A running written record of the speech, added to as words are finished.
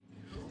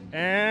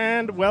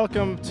And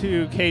welcome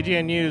to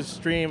KGNU's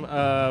stream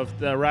of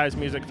the Rise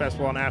Music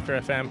Festival on After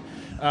FM.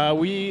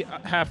 We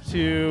have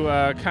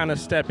to kind of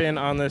step in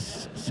on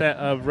this set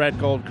of Red,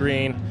 Gold,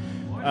 Green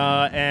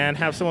and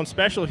have someone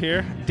special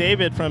here.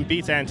 David from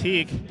Beats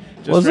Antique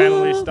just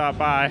randomly stopped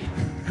by.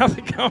 How's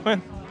it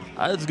going?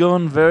 It's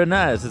going very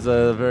nice. It's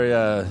a very,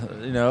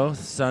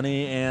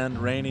 sunny and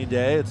rainy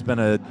day. It's been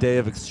a day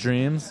of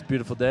extremes.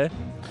 Beautiful day.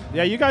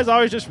 Yeah, you guys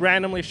always just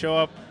randomly show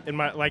up in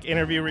my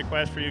interview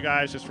requests for you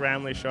guys. Just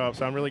randomly show up.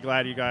 So I'm really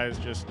glad you guys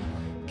just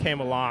came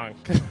along.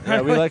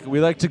 Yeah,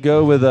 we like to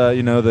go with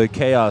the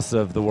chaos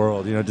of the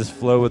world. Just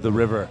flow with the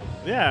river.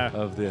 Yeah.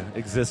 Of the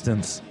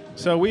existence.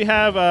 So we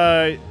have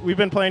we've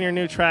been playing your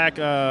new track,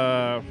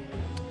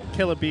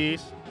 Killer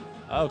Bees.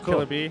 Oh, cool.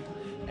 Killer Bee.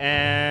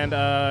 And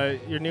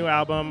your new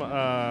album,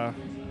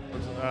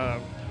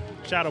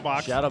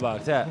 Shadowbox.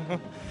 Shadowbox, yeah.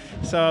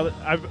 So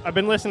I've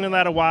been listening to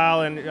that a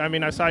while, and I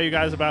mean I saw you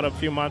guys about a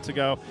few months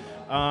ago.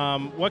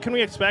 What can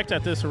we expect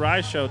at this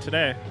Rise show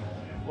today?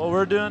 Well,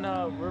 we're doing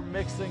we're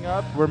mixing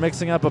up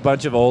a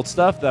bunch of old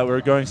stuff that we're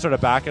going sort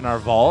of back in our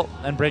vault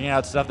and bringing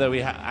out stuff that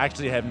we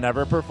actually have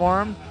never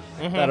performed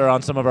that are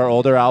on some of our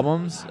older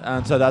albums,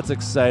 and so that's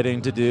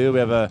exciting to do. We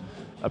have a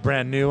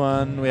brand new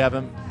one we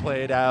haven't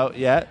played out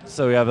yet,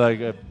 so we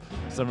have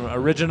some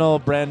original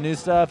brand new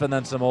stuff and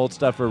then some old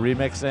stuff we're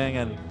remixing,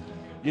 and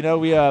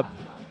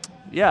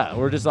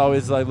we're just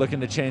always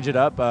looking to change it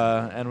up,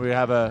 and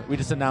we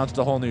just announced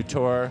a whole new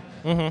tour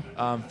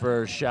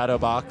for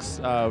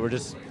Shadowbox. We're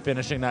just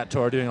finishing that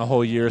tour, doing a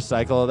whole year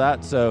cycle of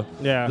that, so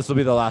this will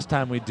be the last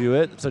time we do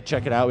it, so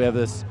check it out. We have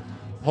this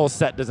whole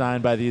set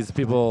designed by these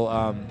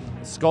people,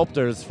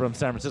 sculptors from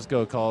San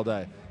Francisco called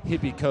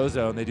Hippie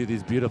Kozo, and they do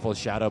these beautiful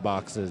shadow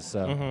boxes.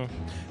 So,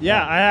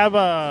 I have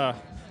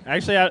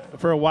actually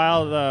for a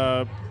while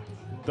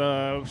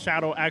the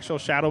actual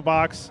shadow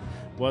box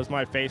was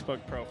my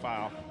Facebook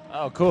profile.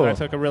 Oh, cool! So I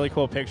took a really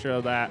cool picture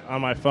of that on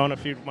my phone a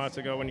few months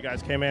ago when you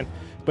guys came in.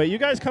 But you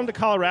guys come to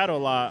Colorado a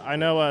lot. I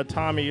know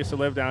Tommy used to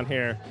live down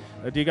here.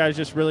 Do you guys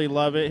just really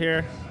love it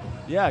here?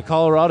 Yeah,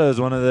 Colorado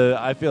is one of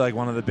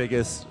the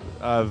biggest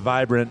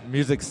vibrant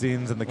music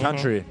scenes in the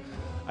country.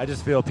 I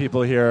just feel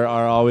people here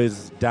are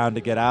always down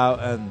to get out,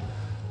 and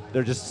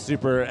they're just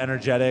super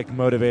energetic,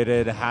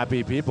 motivated,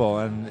 happy people,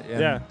 and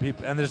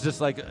there's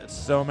just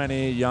so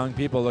many young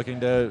people looking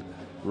to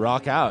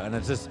rock out, and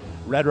it's just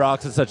Red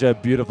Rocks is such a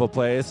beautiful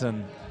place,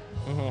 and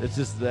it's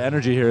just the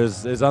energy here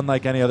is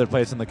unlike any other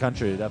place in the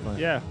country,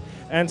 definitely. Yeah,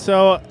 and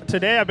so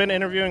today I've been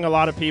interviewing a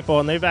lot of people,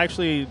 and they've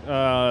actually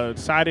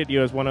cited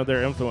you as one of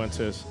their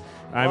influences.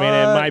 I mean,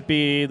 it might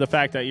be the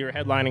fact that you're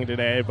headlining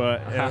today, but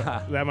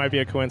that might be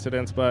a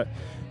coincidence. But,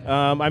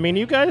 I mean,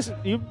 you guys,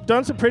 you've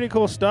done some pretty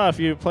cool stuff.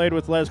 You played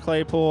with Les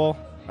Claypool.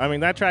 I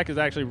mean, that track is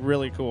actually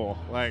really cool.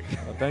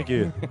 Thank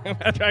you.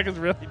 That track is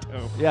really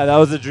dope. Yeah, that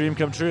was a dream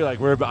come true. I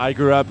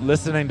grew up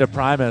listening to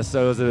Primus,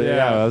 so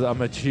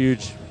I'm a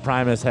huge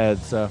Primus head.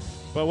 So.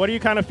 But what do you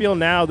kind of feel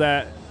now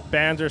that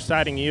bands are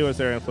citing you as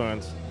their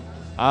influence?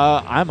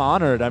 I'm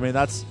honored. I mean,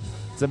 it's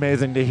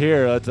amazing to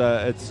hear.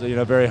 It's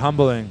very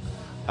humbling.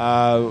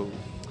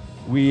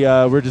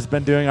 We're just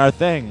been doing our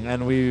thing,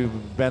 and we've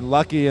been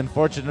lucky and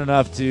fortunate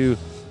enough to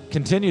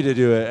continue to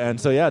do it.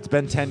 And so, it's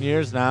been 10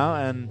 years now,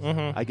 and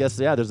I guess,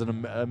 there's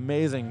an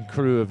amazing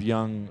crew of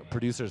young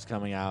producers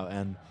coming out,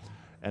 and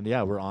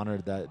we're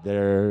honored that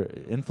they're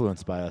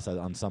influenced by us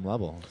on some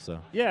level. So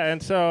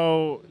and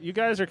so you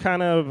guys are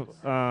kind of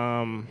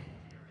in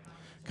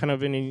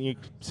a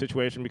unique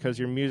situation because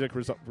your music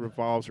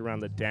revolves around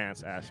the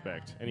dance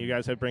aspect, and you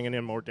guys have bringing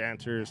in more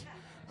dancers.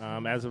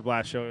 As of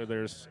last show,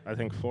 there's, I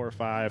think, 4 or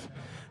 5.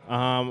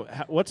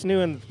 What's new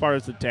as far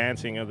as the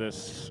dancing of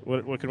this?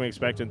 What can we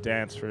expect in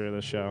dance for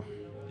the show?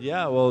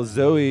 Yeah, well,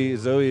 Zoe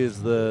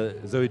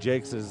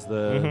Jakes is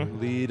the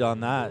lead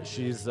on that.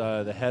 She's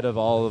the head of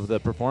all of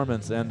the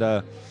performance,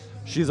 and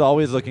she's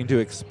always looking to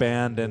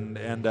expand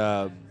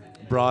and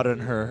broaden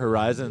her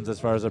horizons as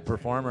far as a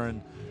performer.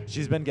 And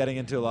she's been getting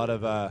into a lot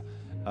of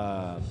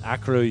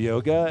acro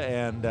yoga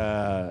and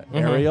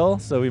aerial,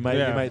 so you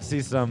might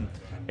see some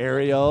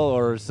aerial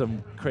or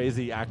some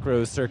crazy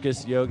acro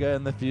circus yoga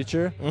in the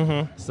future.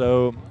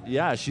 So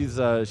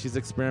she's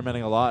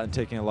experimenting a lot and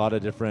taking a lot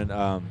of different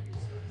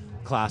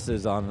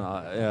classes on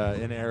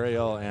in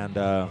aerial and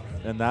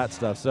that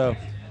stuff. So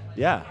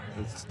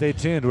stay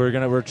tuned.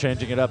 We're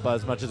changing it up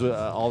as much as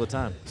all the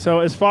time. So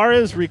as far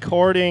as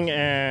recording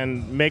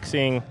and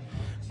mixing,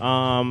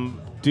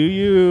 do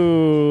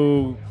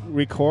you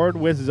record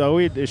with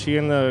Zoe? Is she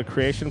in the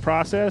creation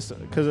process?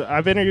 Because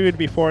I've interviewed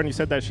before, and you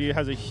said that she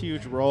has a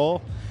huge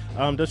role.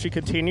 Does she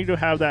continue to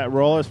have that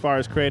role as far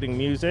as creating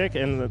music,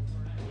 and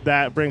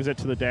that brings it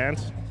to the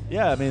dance?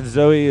 Yeah, I mean,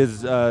 Zoe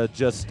is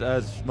just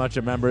as much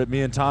a member.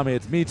 Me and Tommy,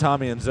 it's me,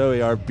 Tommy, and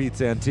Zoe are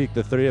Beats Antique,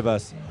 the three of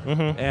us.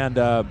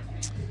 And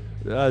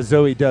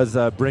Zoe does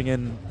bring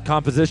in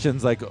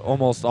compositions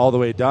almost all the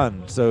way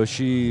done. So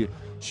she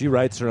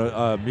writes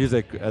her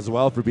music as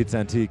well for Beats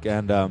Antique,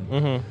 and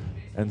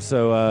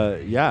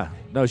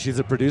so she's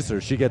a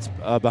producer. She gets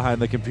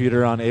behind the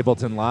computer on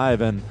Ableton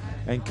Live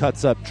and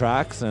cuts up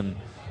tracks and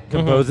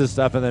composes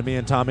stuff, and then me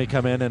and Tommy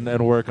come in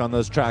and work on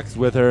those tracks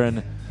with her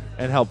and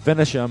help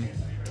finish them.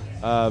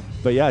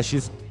 But yeah,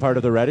 she's part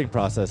of the writing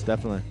process,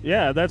 definitely.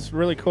 Yeah, that's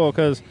really cool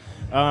because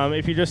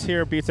if you just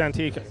hear Beats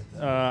Antique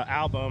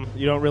album,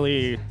 you don't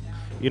really,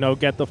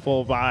 get the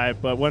full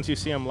vibe. But once you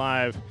see them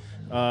live,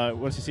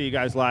 once you see you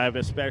guys live,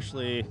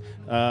 especially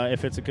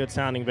if it's a good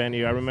sounding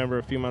venue. I remember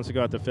a few months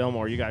ago at the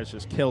Fillmore, you guys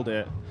just killed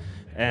it.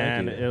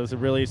 And it was a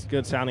really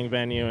good sounding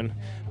venue, and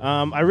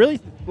I really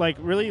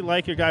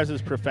like your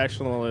guys'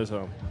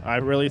 professionalism. I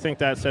really think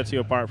that sets you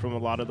apart from a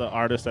lot of the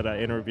artists that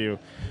I interview.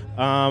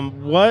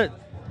 Do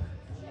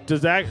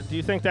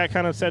you think that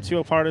kind of sets you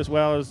apart as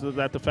well? Is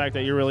that the fact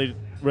that you're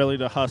really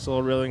to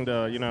hustle, willing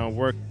to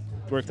work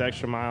the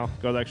extra mile,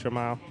 go the extra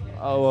mile?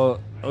 Oh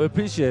well, I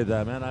appreciate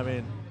that, man. I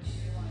mean,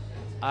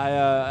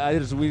 I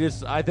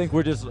think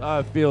we're just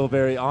feel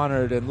very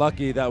honored and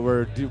lucky that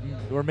we're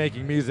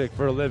making music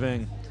for a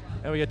living.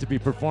 And we get to be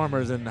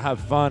performers and have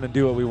fun and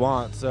do what we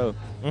want. So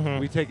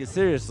we take it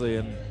seriously,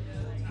 and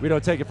we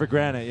don't take it for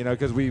granted,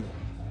 because we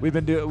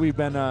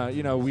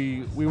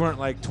weren't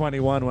like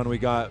 21 when we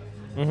got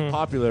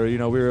popular. We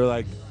were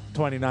like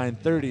 29,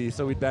 30.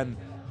 So we'd been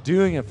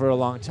doing it for a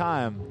long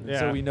time. Yeah.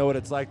 So we know what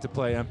it's like to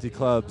play empty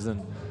clubs, and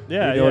we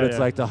know know what it's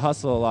like to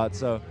hustle a lot.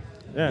 So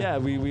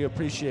we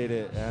appreciate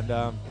it. And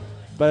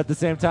but at the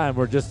same time,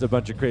 we're just a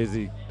bunch of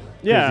crazy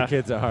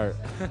kids at heart.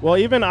 Well,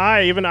 even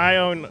I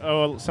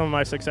owe some of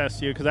my success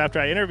to you, because after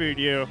I interviewed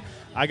you,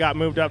 I got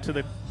moved up to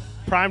the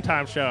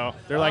primetime show.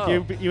 They're like,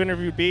 you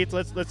interviewed Beats,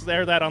 let's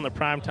air that on the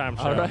primetime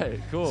show. All right,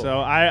 cool. So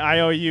I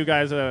owe you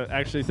guys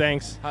actually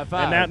thanks. High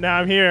five. And now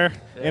I'm here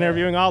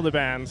interviewing all the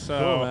bands. So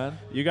cool, man.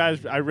 You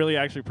guys, I really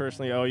actually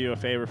personally owe you a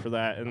favor for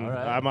that, and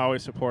I'm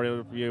always supportive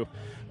of you.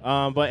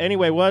 But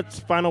anyway, what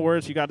final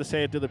words you got to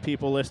say to the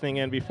people listening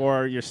in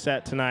before your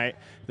set tonight?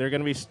 They're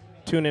going to be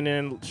tuning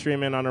in,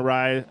 streaming on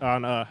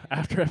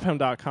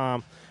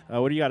AfterFM.com.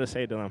 What do you got to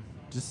say to them?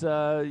 Just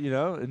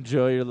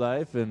enjoy your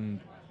life and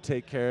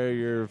take care of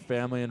your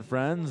family and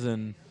friends,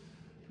 and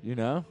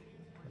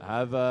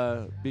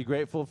be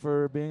grateful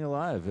for being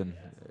alive. And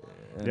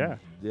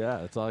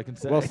that's all I can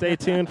say. Well, stay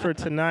tuned for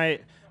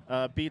tonight.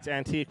 Beats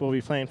Antique will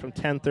be playing from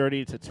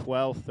 10:30 to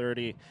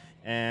 12:30,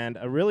 and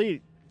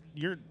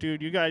you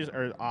guys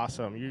are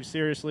awesome. You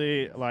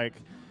seriously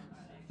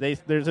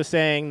there's a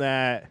saying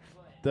that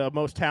the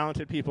most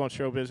talented people in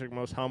show business are the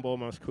most humble,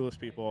 most coolest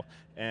people,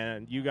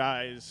 and you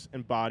guys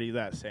embody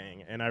that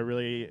saying. And I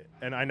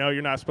know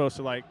you're not supposed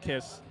to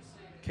kiss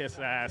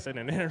ass in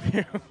an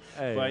interview,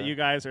 but you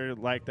guys are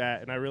like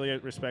that, and I really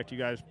respect you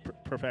guys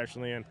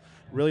professionally, and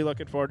really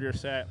looking forward to your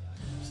set.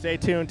 Stay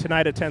tuned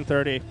tonight at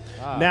 10:30.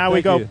 Now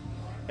we go. You.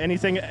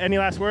 Any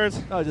last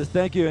words? Oh, just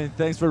thank you, and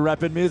thanks for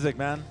repping music,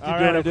 man. All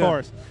right, of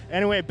course.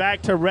 Anyway,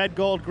 back to Red,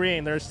 Gold,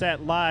 Green. They're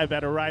set live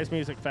at Arise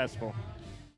Music Festival.